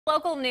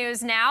Local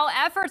news now.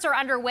 Efforts are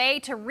underway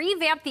to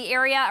revamp the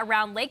area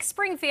around Lake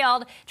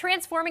Springfield,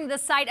 transforming the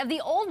site of the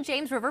old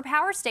James River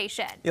Power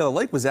Station. Yeah, the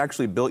lake was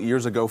actually built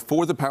years ago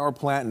for the power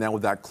plant. Now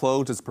with that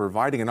closed, it's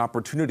providing an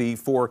opportunity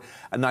for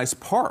a nice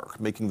park,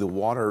 making the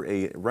water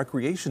a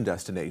recreation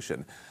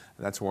destination.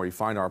 That's where we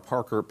find our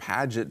Parker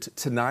Paget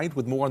tonight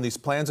with more on these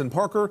plans. And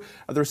Parker,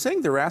 they're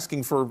saying they're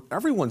asking for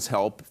everyone's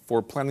help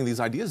for planning these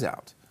ideas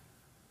out.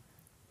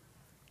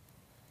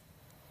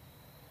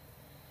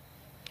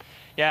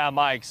 Yeah,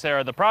 Mike,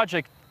 Sarah, the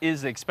project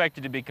is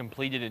expected to be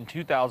completed in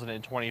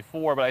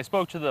 2024, but I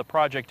spoke to the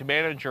project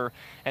manager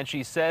and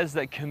she says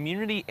that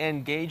community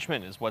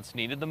engagement is what's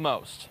needed the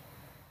most.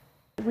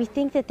 We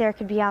think that there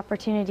could be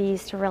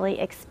opportunities to really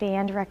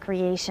expand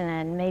recreation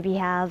and maybe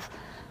have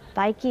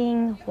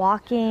biking,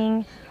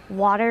 walking,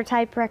 water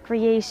type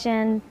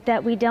recreation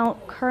that we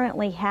don't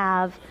currently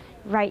have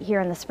right here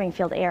in the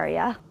Springfield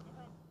area.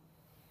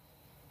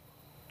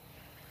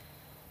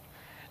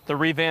 The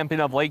revamping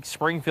of Lake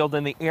Springfield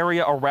and the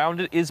area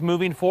around it is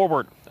moving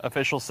forward.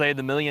 Officials say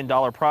the $1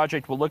 million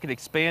project will look at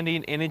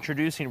expanding and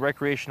introducing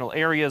recreational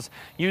areas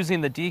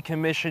using the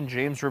decommissioned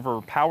James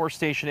River Power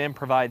Station and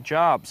provide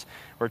jobs.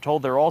 We're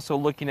told they're also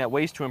looking at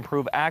ways to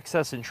improve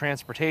access and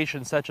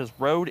transportation, such as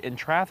road and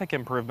traffic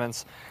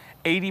improvements.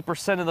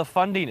 80% of the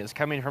funding is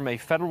coming from a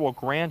federal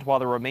grant, while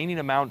the remaining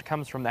amount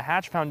comes from the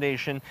Hatch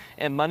Foundation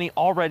and money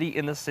already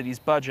in the city's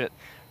budget.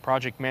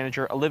 Project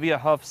manager Olivia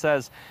Huff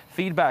says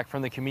feedback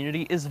from the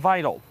community is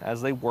vital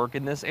as they work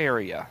in this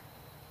area.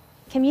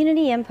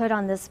 Community input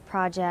on this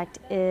project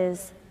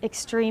is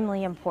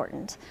extremely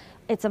important.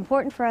 It's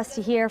important for us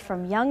to hear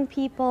from young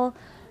people,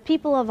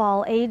 people of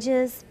all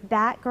ages,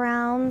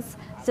 backgrounds,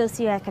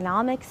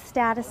 socioeconomic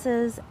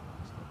statuses.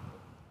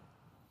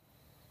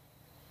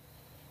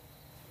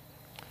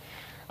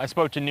 I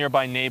spoke to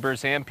nearby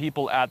neighbors and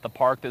people at the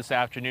park this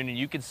afternoon, and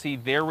you can see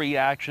their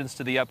reactions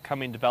to the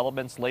upcoming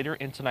developments later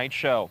in tonight's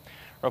show.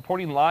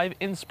 Reporting live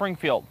in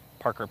Springfield,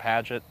 Parker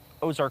Paget,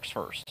 Ozarks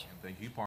First. Thank you, Parker.